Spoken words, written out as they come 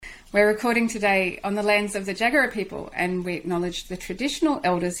We're recording today on the lands of the Jagera people, and we acknowledge the traditional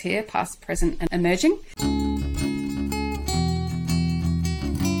elders here, past, present and emerging.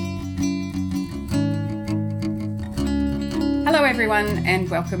 Hello everyone and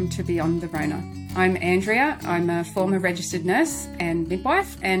welcome to Beyond the Rona. I'm Andrea. I'm a former registered nurse and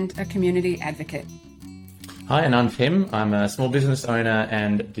midwife and a community advocate. Hi, and I'm Tim. I'm a small business owner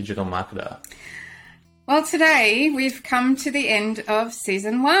and digital marketer. Well, today we've come to the end of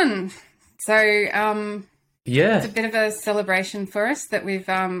season 1. So it's a bit of a celebration for us that we've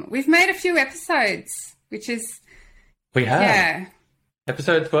made a few episodes, which is... We have. Yeah.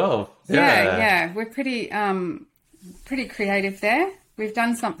 Episode 12. Yeah. We're pretty creative there. We've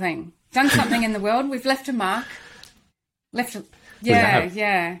done something in the world. We've left a mark. Left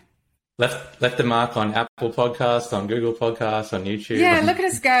a mark on Apple Podcasts, on Google Podcasts, on YouTube. Yeah, look at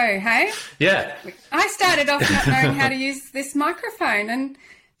us go, hey? Yeah. I started off not knowing how to use this microphone, and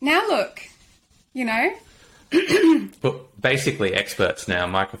now look, you know. Well, basically experts now,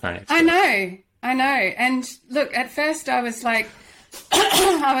 microphone experts. I know. And look, at first I was like,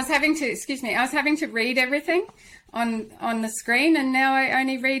 I was having to read everything on the screen, and now I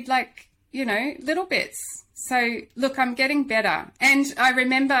only read little bits. So look, I'm getting better, and I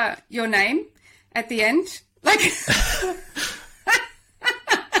remember your name at the end.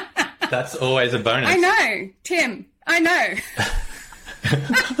 That's always a bonus. I know, Tim. I know.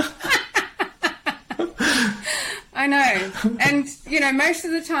 I know, and most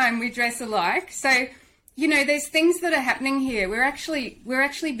of the time we dress alike. So there's things that are happening here. We're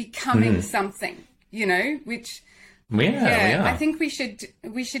actually becoming something. Which. We are. I think we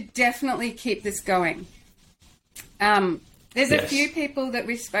should definitely keep this going. There's a few people that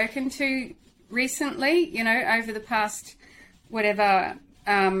we've spoken to recently, over the past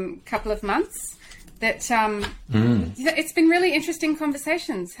couple of months, that it's been really interesting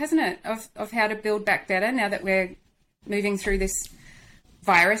conversations, hasn't it, of how to build back better now that we're moving through this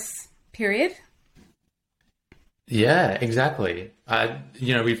virus period. Yeah, exactly.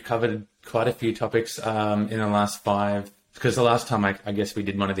 We've covered quite a few topics in the last 5, because the last time I guess we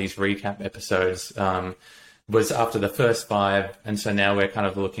did one of these recap episodes was after the first 5, and so now we're kind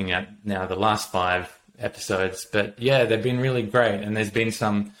of looking at now the last 5 episodes. But yeah, they've been really great, and there's been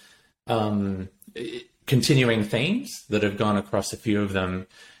some continuing themes that have gone across a few of them,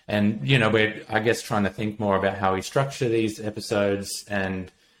 and we're trying to think more about how we structure these episodes, and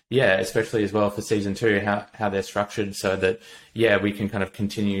especially as well for season 2, how they're structured so that we can kind of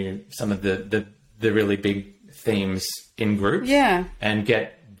continue some of the really big themes in groups and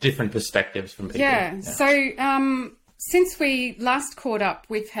get different perspectives from people. So since we last caught up,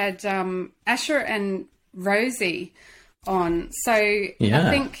 we've had Asher and Rosie on. So I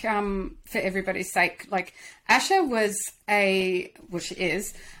think for everybody's sake, Asher she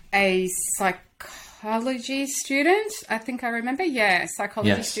is a psychology student, I think I remember.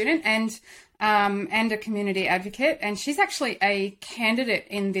 Psychology student and a community advocate, and she's actually a candidate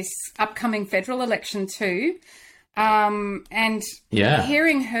in this upcoming federal election too. And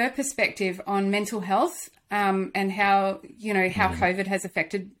hearing her perspective on mental health and how COVID has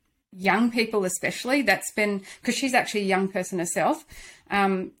affected young people, especially, that's been, because she's actually a young person herself,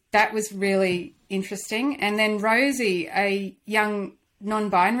 that was really interesting. And then Rosie, a young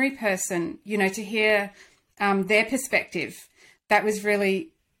non-binary person, to hear their perspective, that was really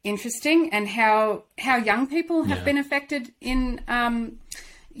interesting, and how young people have been affected in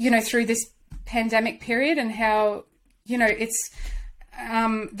through this pandemic period, and how it's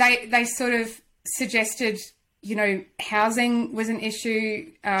they sort of suggested housing was an issue,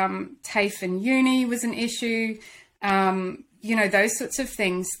 TAFE and uni was an issue, those sorts of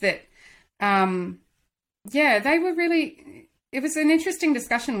things that they were really, it was an interesting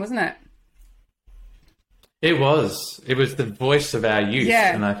discussion, wasn't it? It was the voice of our youth,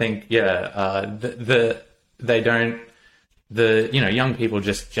 and I think young people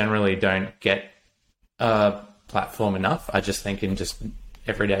just generally don't get a platform enough, I just think, in just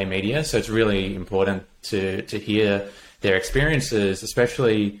everyday media. So it's really important to hear their experiences,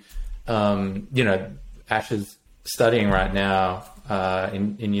 especially Ash is studying right now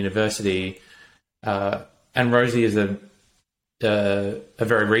in university, and Rosie is a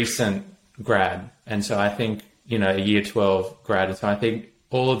very recent grad, and so I think a year 12 grad, and so I think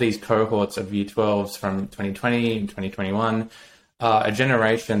all of these cohorts of year 12s from 2020 and 2021 are a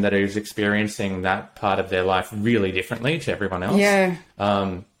generation that is experiencing that part of their life really differently to everyone else.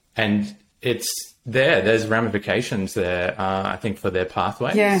 And there's ramifications there, I think, for their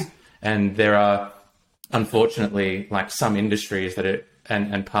pathways. And there are, unfortunately, some industries that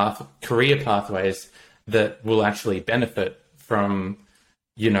career pathways that will actually benefit from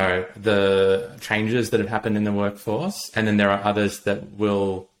the changes that have happened in the workforce, and then there are others that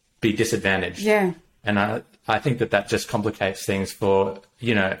will be disadvantaged. Yeah. And I think that just complicates things for,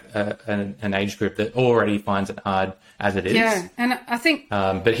 an age group that already finds it hard as it is. Yeah, and I think...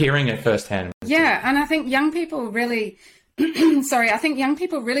 but hearing it firsthand. Yeah, and I think young people really... I think young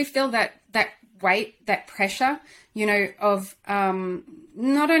people really feel that weight, that pressure, of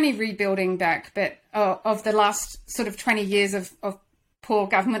not only rebuilding back, but of the last sort of 20 years of poor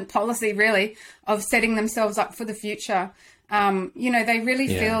government policy, really, of setting themselves up for the future. They really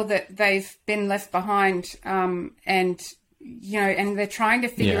feel that they've been left behind, and they're trying to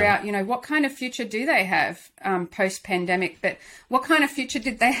figure out, what kind of future do they have post-pandemic, but what kind of future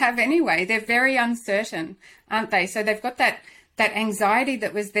did they have anyway? They're very uncertain, aren't they? So they've got that anxiety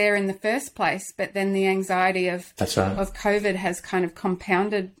that was there in the first place, but then the anxiety of COVID has kind of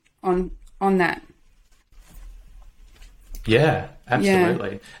compounded on that. Yeah,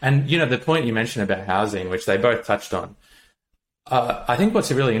 absolutely. Yeah. And, the point you mentioned about housing, which they both touched on, I think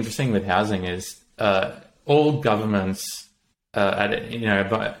what's really interesting with housing is all governments,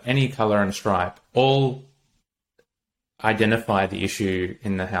 by any colour and stripe, all identify the issue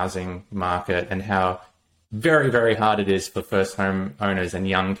in the housing market and how very, very hard it is for first home owners and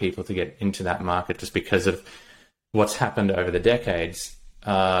young people to get into that market just because of what's happened over the decades.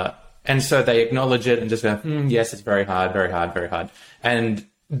 And so they acknowledge it and just go, yes, it's very hard, very hard, very hard. And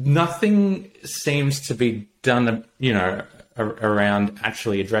nothing seems to be done, around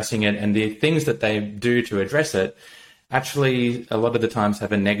actually addressing it. And the things that they do to address it actually a lot of the times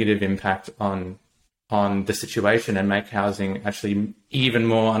have a negative impact on the situation and make housing actually even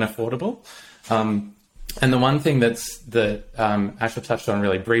more unaffordable. And the one thing that Asher touched on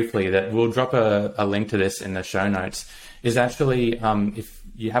really briefly, that we'll drop a link to this in the show notes, is actually if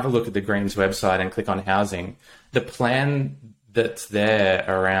you have a look at the Greens website and click on housing, the plan that's there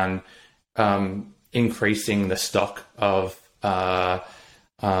around increasing the stock of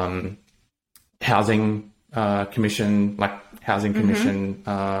housing commission,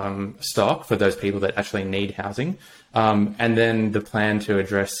 stock for those people that actually need housing, and then the plan to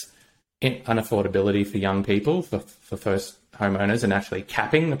address unaffordability for young people, for first homeowners, and actually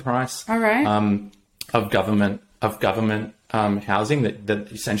capping the price of government housing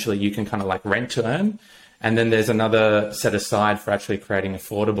that essentially you can kind of like rent to earn. And then there's another set aside for actually creating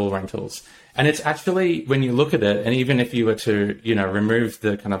affordable rentals. And it's actually, when you look at it, and even if you were to, remove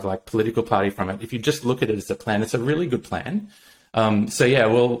the kind of like political party from it, if you just look at it as a plan, it's a really good plan.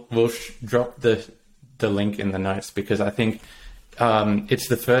 We'll drop the link in the notes, because I think it's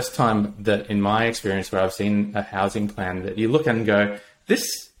the first time that, in my experience, where I've seen a housing plan that you look at and go,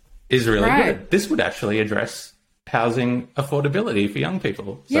 this is really good. This would actually address housing affordability for young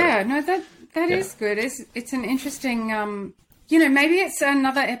people. So, that is good. It's an interesting, maybe it's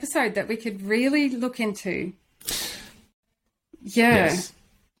another episode that we could really look into. Yeah. Yes.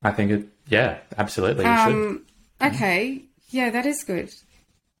 I think absolutely. You should. Okay. Yeah, that is good.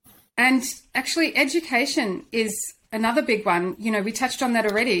 And actually, education is another big one. We touched on that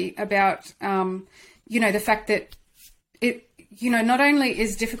already about, the fact that it, not only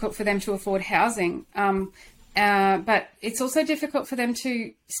is difficult for them to afford housing, but it's also difficult for them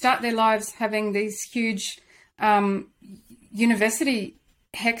to start their lives having these huge university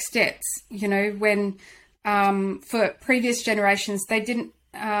HECS debts, when for previous generations they didn't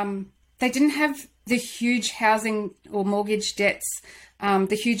have the huge housing or mortgage debts,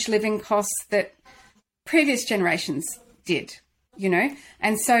 the huge living costs that previous generations did,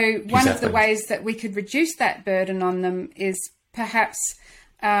 And so one of the ways that we could reduce that burden on them is perhaps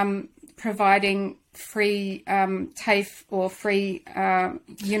providing free TAFE or free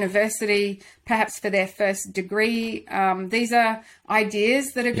university, perhaps for their first degree. These are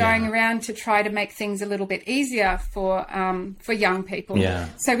ideas that are going around to try to make things a little bit easier for young people. Yeah.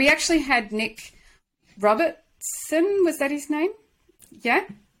 So we actually had Nick Robertson, was that his name? Yeah?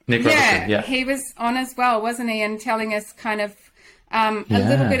 Nick Robertson, yeah. He was on as well, wasn't he? And telling us kind of a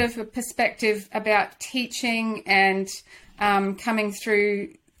little bit of a perspective about teaching and coming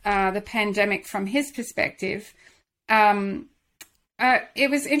through the pandemic from his perspective. It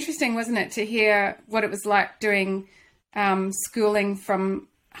was interesting, wasn't it, to hear what it was like doing schooling from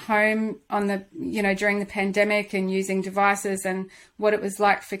home on the, during the pandemic and using devices, and what it was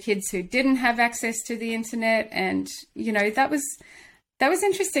like for kids who didn't have access to the internet. And, that was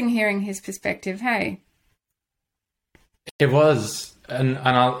interesting hearing his perspective. Hey, it was. And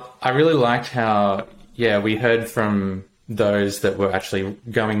I really liked how, we heard from those that were actually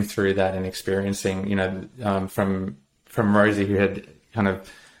going through that and experiencing, from Rosie, who had kind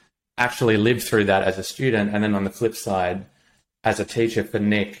of actually lived through that as a student. And then on the flip side, as a teacher for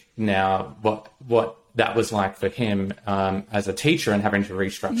Nick now, what that was like for him as a teacher and having to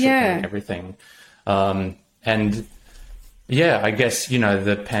restructure everything. And yeah, I guess,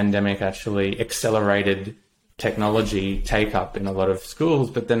 the pandemic actually accelerated technology take up in a lot of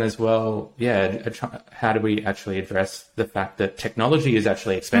schools, but then as well, how do we actually address the fact that technology is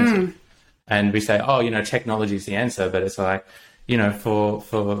actually expensive? And we say, technology is the answer, but it's like,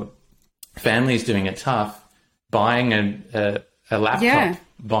 for families doing it tough, buying a laptop,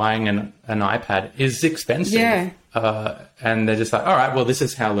 buying an iPad is expensive. Yeah. And they're just like, all right, well, this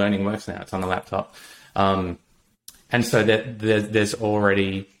is how learning works now. It's on a laptop. And so there's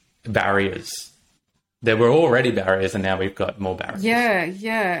already barriers. There were already barriers, and now we've got more barriers.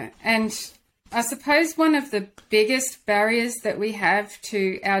 Yeah. And I suppose one of the biggest barriers that we have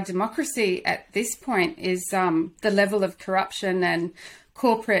to our democracy at this point is the level of corruption and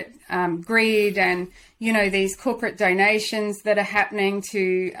corporate greed, and these corporate donations that are happening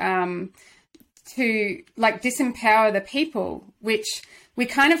to like disempower the people, which we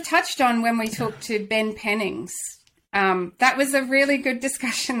kind of touched on when we talked to Ben Pennings. That was a really good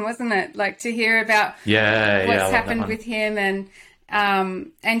discussion, wasn't it? Like, to hear about what's happened with him,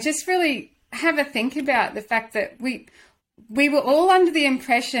 and just really have a think about the fact that we were all under the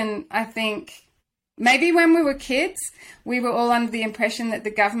impression, I think, maybe when we were kids, we were all under the impression that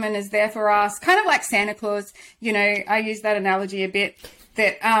the government is there for us, kind of like Santa Claus. I use that analogy a bit,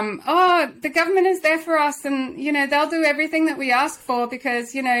 that, the government is there for us, and, they'll do everything that we ask for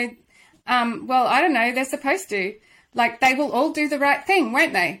because, well, I don't know, they're supposed to. Like, they will all do the right thing,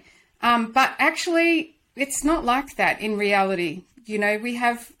 won't they? But actually, it's not like that in reality. We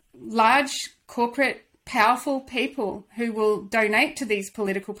have large corporate powerful people who will donate to these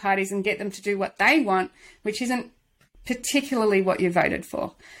political parties and get them to do what they want, which isn't particularly what you voted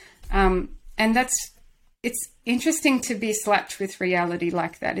for. And it's interesting to be slapped with reality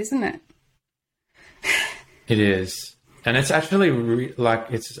like that, isn't it? It is. And it's actually really,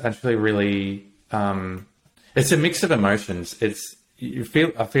 it's a mix of emotions. I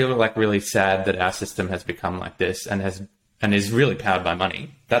feel like really sad that our system has become like this and is really powered by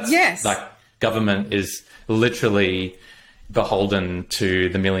money. That's like, government is literally beholden to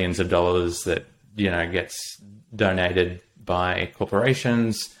the millions of dollars that, gets donated by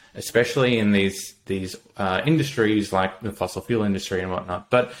corporations, especially in these industries like the fossil fuel industry and whatnot.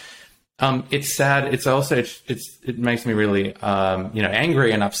 But it's sad. It's also, it makes me really,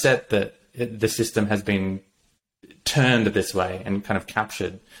 angry and upset that the system has been turned this way and kind of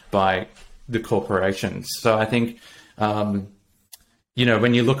captured by the corporations. So I think,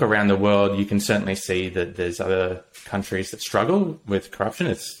 when you look around the world, you can certainly see that there's other countries that struggle with corruption.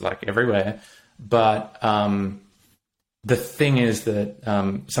 It's like everywhere. But the thing is that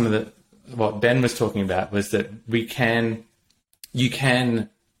what Ben was talking about was that you can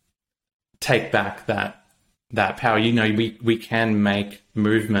take back that power. We can make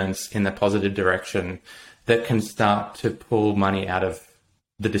movements in the positive direction that can start to pull money out of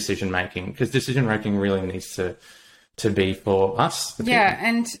the decision making, because decision making really needs to be for us. Yeah,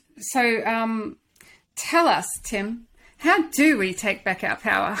 and so tell us, Tim, how do we take back our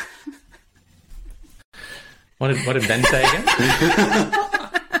power? What did Ben say again?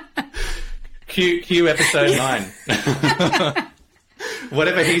 Cue episode 9.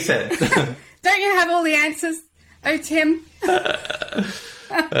 Whatever he said. Don't you have all the answers, oh Tim?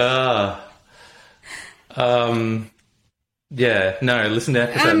 Yeah, no, listen to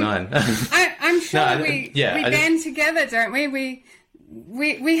episode 9. I'm sure we band together, don't we?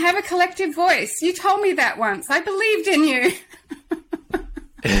 We have a collective voice. You told me that once. I believed in you.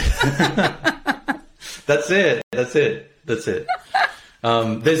 That's it.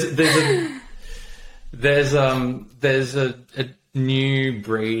 There's a new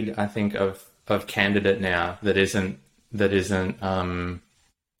breed, I think, of candidate now that isn't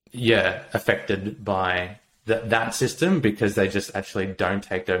affected by that system, because they just actually don't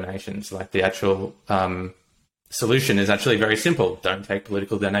take donations. Like, the actual solution is actually very simple: don't take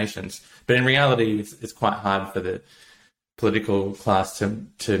political donations. But in reality, it's quite hard for the political class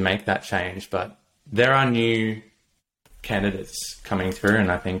to make that change. But there are new candidates coming through,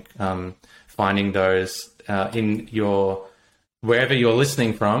 and I think finding those in wherever you're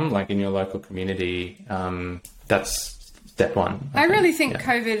listening from, like in your local community, that's step one. I really think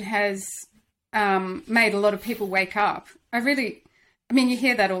COVID has made a lot of people wake up. I mean, you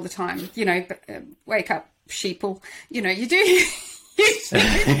hear that all the time, wake up, sheeple. You do.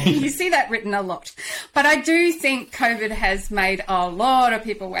 You see that written a lot. But I do think COVID has made a lot of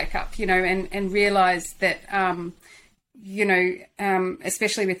people wake up, and realise that,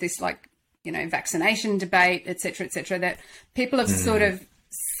 especially with this, like, vaccination debate, et cetera, that people have sort of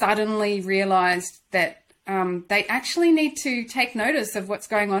suddenly realised that they actually need to take notice of what's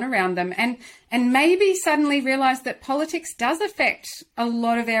going on around them, and maybe suddenly realise that politics does affect a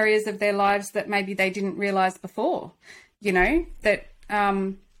lot of areas of their lives that maybe they didn't realise before. That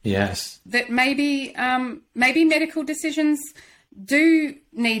yes, that maybe medical decisions do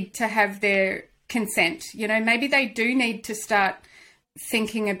need to have their consent. Maybe they do need to start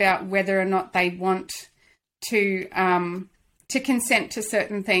thinking about whether or not they want to consent to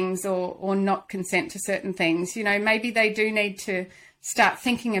certain things or not consent to certain things. Maybe they do need to start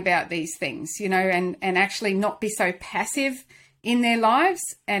thinking about these things, and actually not be so passive in their lives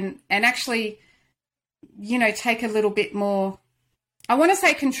and actually, take a little bit more, I want to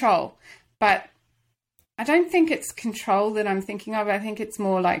say control, but I don't think it's control that I'm thinking of. I think it's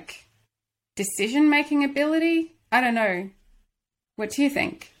more like decision-making ability. I don't know. What do you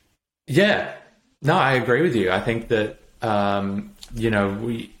think? Yeah. No, I agree with you. I think that,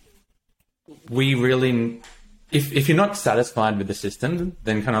 we really, if you're not satisfied with the system,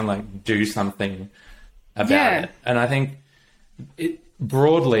 then kind of like do something about it. And I think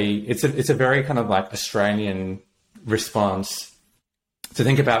broadly, it's a very kind of like Australian response to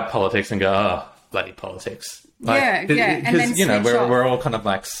think about politics and go, oh, bloody politics. Like, and then we're all kind of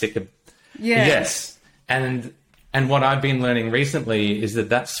like sick of, yes. And what I've been learning recently is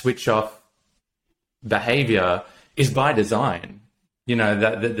that switch off behavior is by design.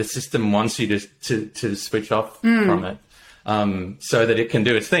 That the system wants you to switch off from it, so that it can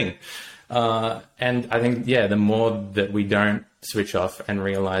do its thing. And I think, the more that we don't switch off and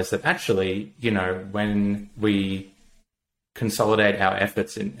realize that actually, when we consolidate our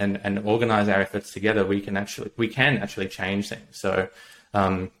efforts and organize our efforts together, we can actually change things. So,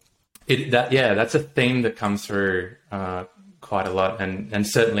 that's a theme that comes through quite a lot, and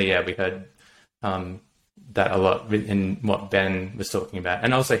certainly, we heard that a lot in what Ben was talking about,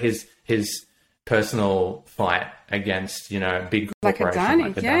 and also his personal fight against big corporations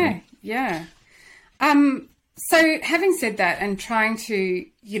like Adani. So having said that, and trying to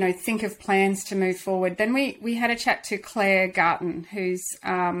think of plans to move forward, then we had a chat to Claire Garton, who's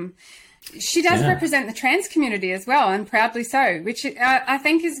she does represent the trans community as well, and proudly so, which I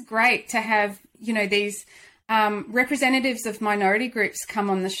think is great to have these representatives of minority groups come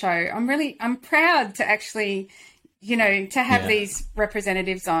on the show. I'm proud to actually, to have these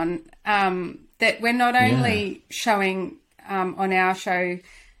representatives on, that we're not only showing on our show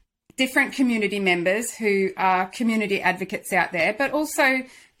different community members who are community advocates out there, but also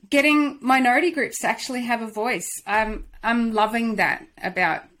getting minority groups to actually have a voice. I'm loving that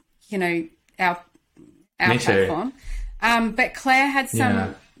about, our platform. But Claire had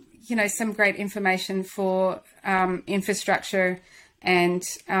some... some great information for infrastructure and,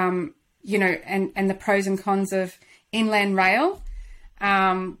 and the pros and cons of inland rail,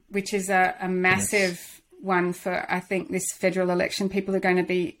 which is a massive one for, I think, this federal election. People are going to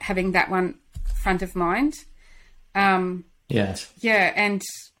be having that one front of mind. Yes. Yeah, and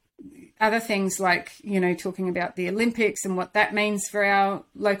other things like, talking about the Olympics and what that means for our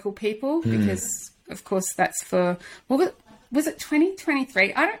local people, because, of course, that's for... Was it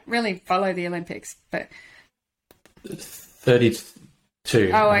 2023? I don't really follow the Olympics, but...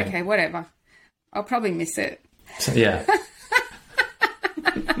 32. Oh, okay, whatever. I'll probably miss it. Yeah.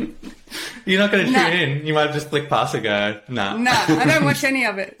 You're not going to tune in. You might just click past and go, nah. No, I don't watch any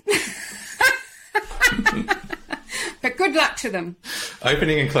of it. But good luck to them.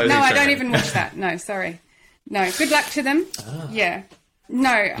 Opening and closing. No, I don't even watch that. No, sorry. No, good luck to them. Oh. Yeah.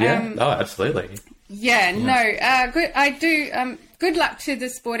 No. Yeah. Absolutely. Yeah, no, good. I do. Good luck to the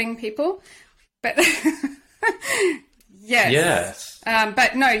sporting people, but yes.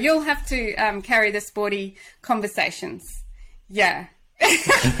 But no, you'll have to carry the sporty conversations. Yeah.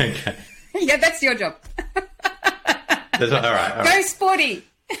 Okay. Yeah, that's your job. All right. Go sporty.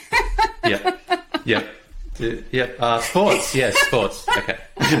 Yep. Sports. Yes, sports. Okay.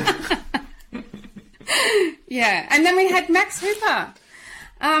 Yeah, and then we had Max Hooper.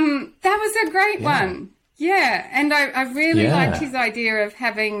 That was a great one. Yeah. And I really liked his idea of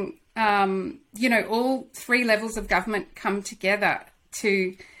having, all three levels of government come together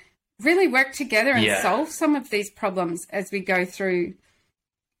to really work together and solve some of these problems as we go through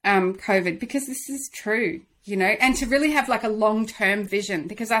COVID, because this is true, and to really have like a long-term vision,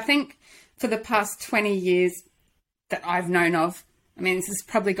 because I think for the past 20 years that I've known of, I mean, this has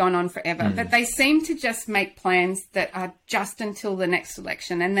probably gone on forever, but they seem to just make plans that are just until the next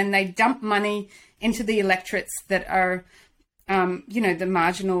election, and then they dump money into the electorates that are, the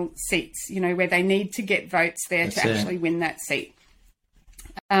marginal seats, where they need to get votes there to actually win that seat.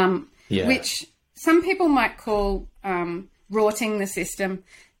 which some people might call rorting the system,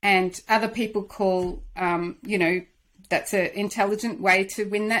 and other people call, that's an intelligent way to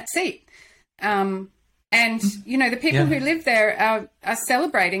win that seat. And, the people who live there are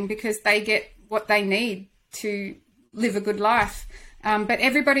celebrating because they get what they need to live a good life. But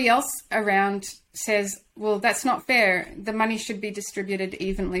everybody else around says, well, that's not fair. The money should be distributed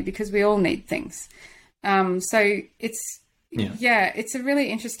evenly because we all need things. So it's a really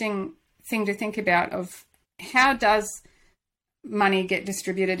interesting thing to think about of how does money get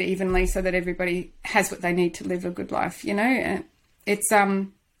distributed evenly so that everybody has what they need to live a good life, It's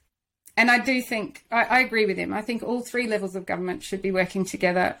and I do think I agree with him. I think all three levels of government should be working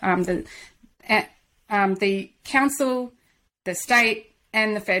together. The council, the state,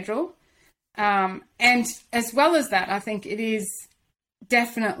 and the federal. And as well as that, I think it is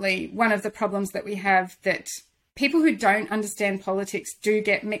definitely one of the problems that we have, that people who don't understand politics do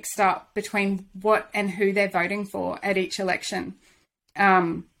get mixed up between what and who they're voting for at each election.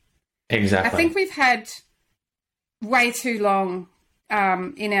 Exactly. I think we've had way too long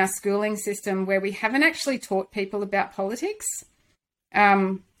in our schooling system where we haven't actually taught people about politics.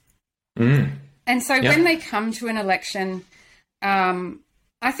 And so when they come to an election,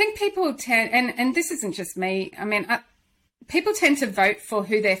 I think people tend, and this isn't just me, people tend to vote for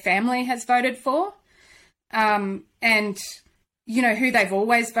who their family has voted for, and, who they've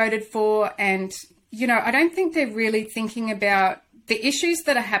always voted for. And, I don't think they're really thinking about the issues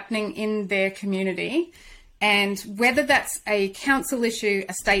that are happening in their community and whether that's a council issue,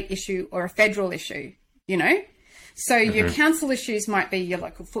 a state issue, or a federal issue, So your council issues might be your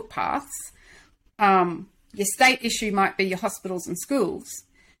local footpaths. Your state issue might be your hospitals and schools,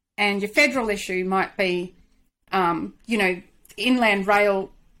 and your federal issue might be, inland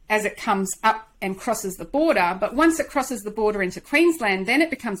rail as it comes up and crosses the border. But once it crosses the border into Queensland, then it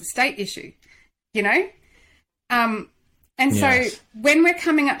becomes a state issue, And so when we're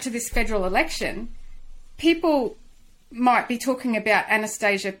coming up to this federal election, people might be talking about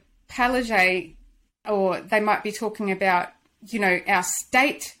Anastasia Palaszczuk, or they might be talking about, our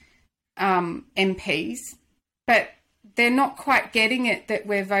state MPs, but they're not quite getting it that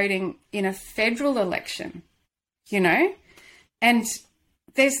we're voting in a federal election, and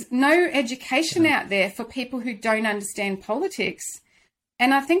there's no education out there for people who don't understand politics.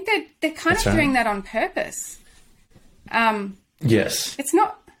 And I think that they're kind of doing that on purpose. Yes. It's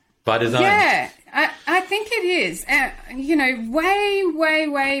not by design. Yeah, I think it is.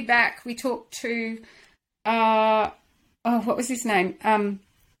 Way back, we talked to, what was his name?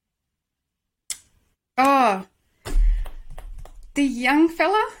 The young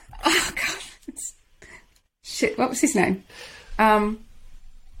fella. Oh God, shit. What was his name?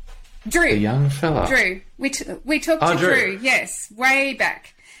 Drew. The young fella. Drew. We talked to Drew. Yes, way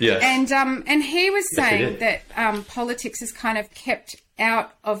back. Yes. And he was saying that politics is kind of kept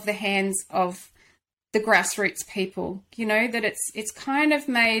out of the hands of the grassroots people. That it's kind of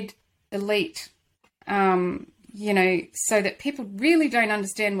made elite. So that people really don't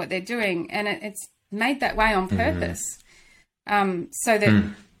understand what they're doing, and it's made that way on purpose. So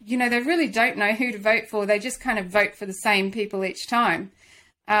that, they really don't know who to vote for. They just kind of vote for the same people each time.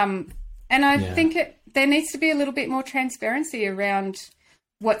 And I think there needs to be a little bit more transparency around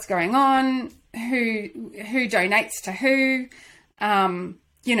what's going on, who donates to who,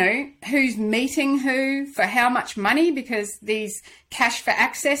 who's meeting who for how much money, because these cash for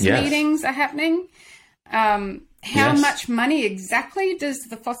access meetings are happening. How much money exactly does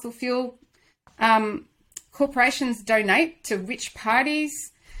the fossil fuel corporations donate to which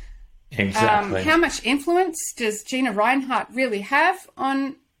parties? Exactly. How much influence does Gina Rinehart really have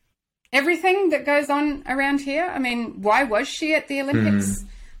on everything that goes on around here? Why was she at the Olympics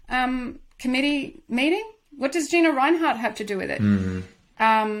committee meeting? What does Gina Rinehart have to do with it?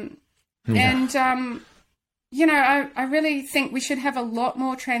 I really think we should have a lot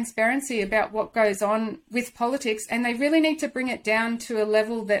more transparency about what goes on with politics, and they really need to bring it down to a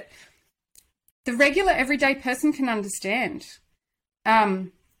level that the regular everyday person can understand.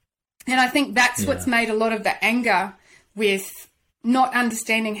 And I think that's what's made a lot of the anger with not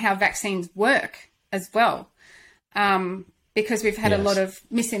understanding how vaccines work as well. Because we've had a lot of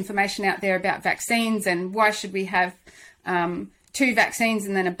misinformation out there about vaccines, and why should we have 2 vaccines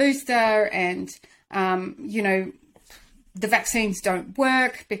and then a booster, and the vaccines don't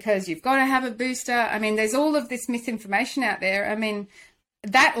work because you've got to have a booster. There's all of this misinformation out there.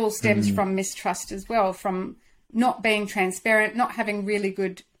 That all stems from mistrust as well, from not being transparent, not having really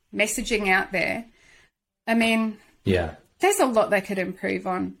good messaging out there. There's a lot they could improve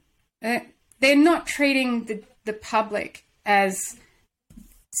on. They're not treating the public as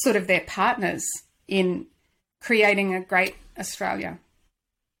sort of their partners in creating a great Australia.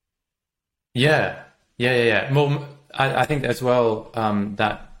 Yeah. Well, I think as well,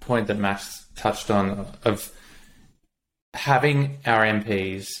 that point that Max touched on of having our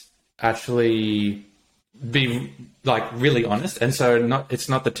MPs actually be like really honest, and so it's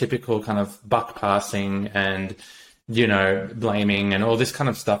not the typical kind of buck passing and blaming and all this kind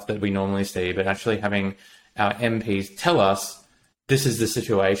of stuff that we normally see, but actually having our MPs tell us this is the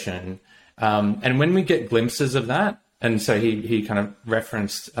situation, and when we get glimpses of that. And so he kind of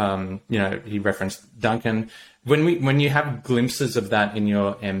referenced, he referenced Duncan. When you have glimpses of that in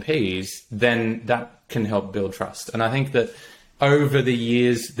your MPs, then that can help build trust. And I think that over the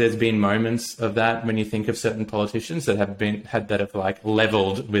years, there's been moments of that when you think of certain politicians that have like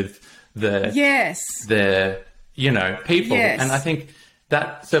leveled with the people. Yes. And I think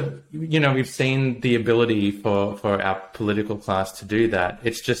that, so, we've seen the ability for our political class to do that.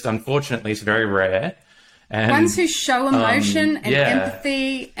 It's just, unfortunately, it's very rare. And, ones who show emotion and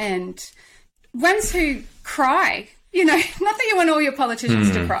empathy, and ones who cry. Not that you want all your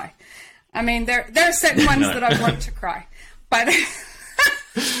politicians to cry. I mean, there are certain ones that I want to cry. But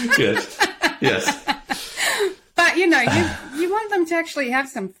yes. But you want them to actually have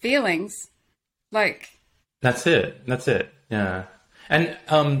some feelings. Like That's it. Yeah. And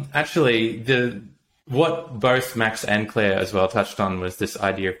actually what both Max and Claire as well touched on was this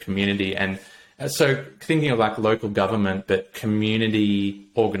idea of community. And so thinking of like local government, but community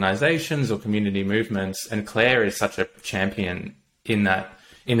organizations or community movements, and Claire is such a champion in that,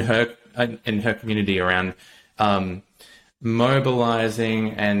 in her community around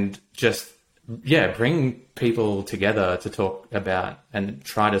mobilizing and just, bring people together to talk about and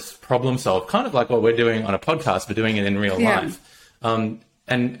try to problem solve, kind of like what we're doing on a podcast, but doing it in real life. And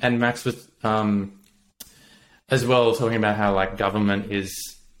Max was as well talking about how like government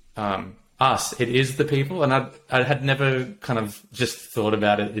is us, it is the people, and I had never kind of just thought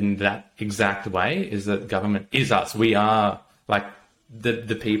about it in that exact way, is that government is us. We are like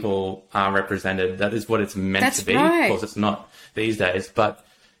the people are represented. That is what it's meant to be. Right. Of course, it's not these days, but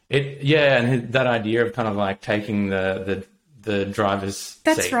and that idea of kind of like taking the driver's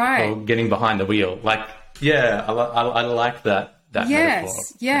seat or getting behind the wheel. Like, I like that metaphor.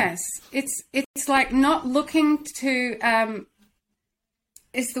 Yes. It's like not looking to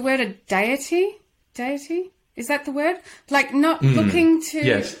is the word a deity? Deity? Is that the word? Like not looking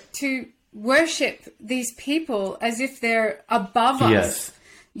to worship these people as if they're above us.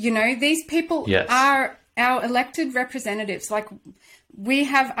 These people are our elected representatives. Like we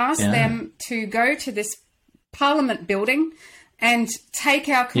have asked them to go to this Parliament building and take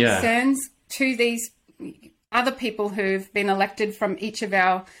our concerns to these other people who've been elected from each of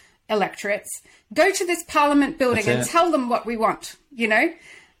our electorates. Go to this Parliament building and tell them what we want,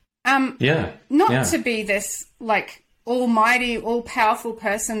 Not to be this like almighty, all-powerful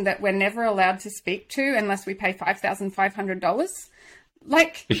person that we're never allowed to speak to unless we pay $5,500.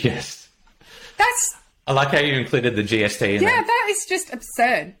 Like, yes, that's. I like how you included the GST in that. That is just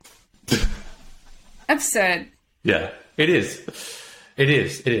absurd. Absurd. Yeah, it is. It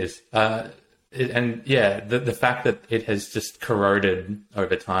is. The fact that it has just corroded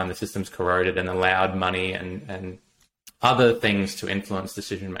over time, the system's corroded and allowed money and other things to influence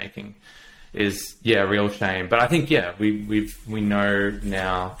decision making is a real shame. But I think we know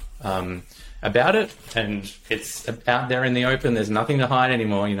now about it, and it's out there in the open. There's nothing to hide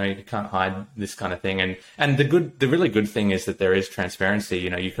anymore. You can't hide this kind of thing. And the really good thing is that there is transparency.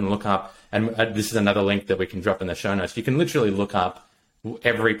 You can look up, and this is another link that we can drop in the show notes. You can literally look up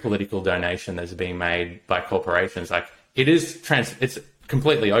every political donation that's being made by corporations. Like it's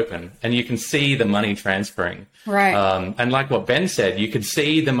completely open, and you can see the money transferring. Right. And like what Ben said, you could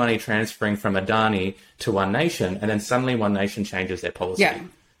see the money transferring from Adani to One Nation, and then suddenly One Nation changes their policy. Yeah.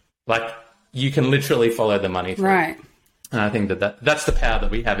 Like you can literally follow the money through. Right. And I think that's the power that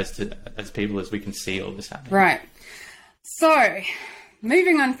we have as people, as we can see all this happening. Right. So,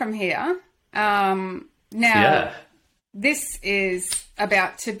 moving on from here, now this is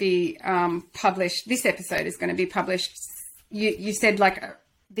about to be published. This episode is going to be published. You said like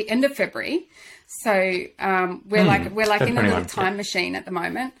the end of February. So we're like in a little time machine at the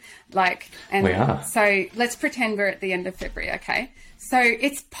moment. And we are. So let's pretend we're at the end of February, okay? So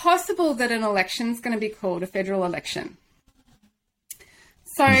it's possible that an election's going to be called a federal election.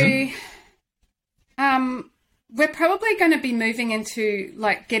 So we're probably going to be moving into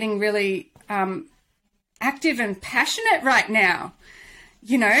like getting really active and passionate right now,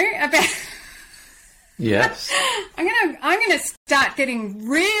 about yes. I'm gonna start getting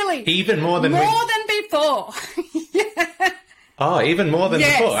really even more than before. Yeah. Oh, even more than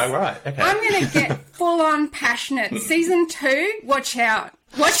before. Oh, right. Okay. I'm going to get full on passionate. Season 2, watch out.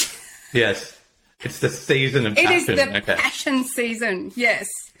 Watch. Yes. It's the season of passion. It is the passion season. Yes.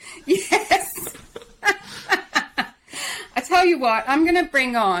 Yes. I tell you what, I'm going to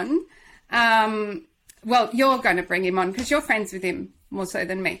bring on, well, you're going to bring him on because you're friends with him more so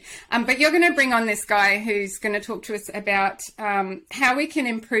than me. But you're going to bring on this guy who's going to talk to us about how we can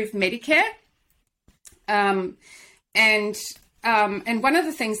improve Medicare. And one of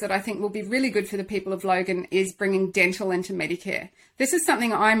the things that I think will be really good for the people of Logan is bringing dental into Medicare. This is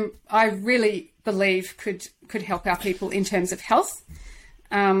something I really believe could help our people in terms of health.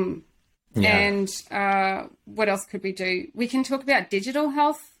 And what else could we do? We can talk about digital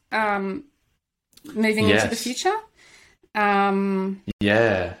health moving into the future.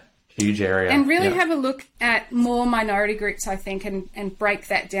 Huge area. And really have a look at more minority groups, I think, and break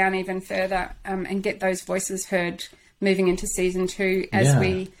that down even further and get those voices heard moving into season 2 as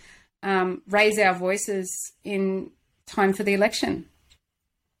we raise our voices in time for the election.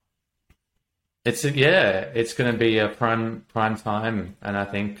 It's going to be a prime time, and I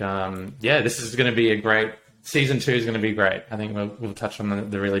think this is going to be a great season. 2 is going to be great. I think we'll touch on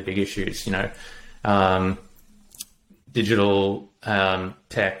the really big issues, digital,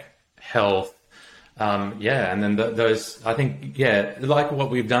 tech, health, and then those. I think like what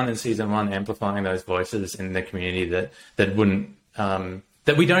we've done in season 1, amplifying those voices in the community that wouldn't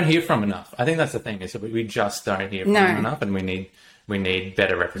that we don't hear from enough. I think that's the thing, is that we just don't hear from them enough, and we need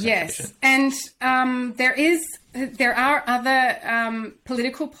better representation. Yes, and there are other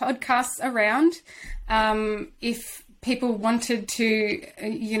political podcasts around. If people wanted to,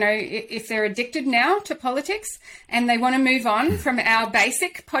 if they're addicted now to politics and they want to move on from our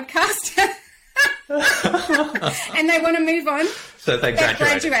basic podcast and they want to move on. So they've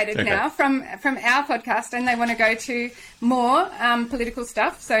graduated now from our podcast and they want to go to more political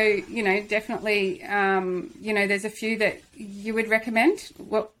stuff. So, definitely, there's a few that you would recommend.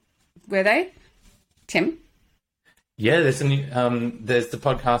 What were they, Tim? Yeah, there's the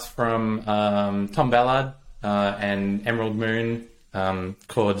podcast from Tom Ballard and Emerald Moon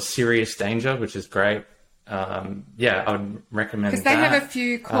called Serious Danger, which is great. I would recommend that. Because they have a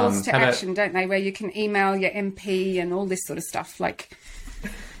few calls to action, don't they, where you can email your MP and all this sort of stuff.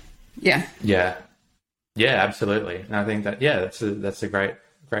 Yeah, absolutely. And I think that that's a great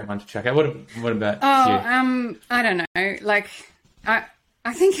one to check out. What about you? I don't know.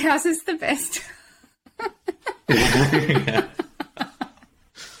 I think ours is the best.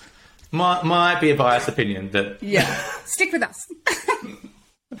 Might be a biased opinion, but stick with us.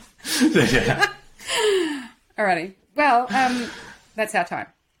 Alrighty. Well, that's our time.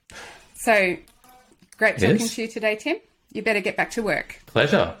 So great talking to you today, Tim. You better get back to work.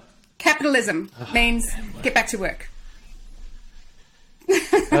 Pleasure. Capitalism means get back to work.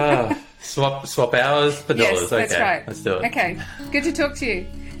 Swap hours for dollars. Yes, that's right. Let's do it. Okay. Good to talk to you.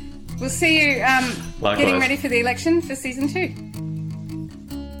 We'll see you getting ready for the election for season 2.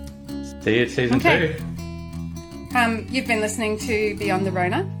 See you at season 2. You've been listening to Beyond the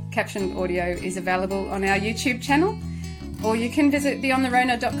Rona. Captioned audio is available on our YouTube channel, or you can visit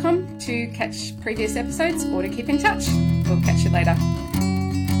beyondtherona.com to catch previous episodes or to keep in touch. We'll catch you later.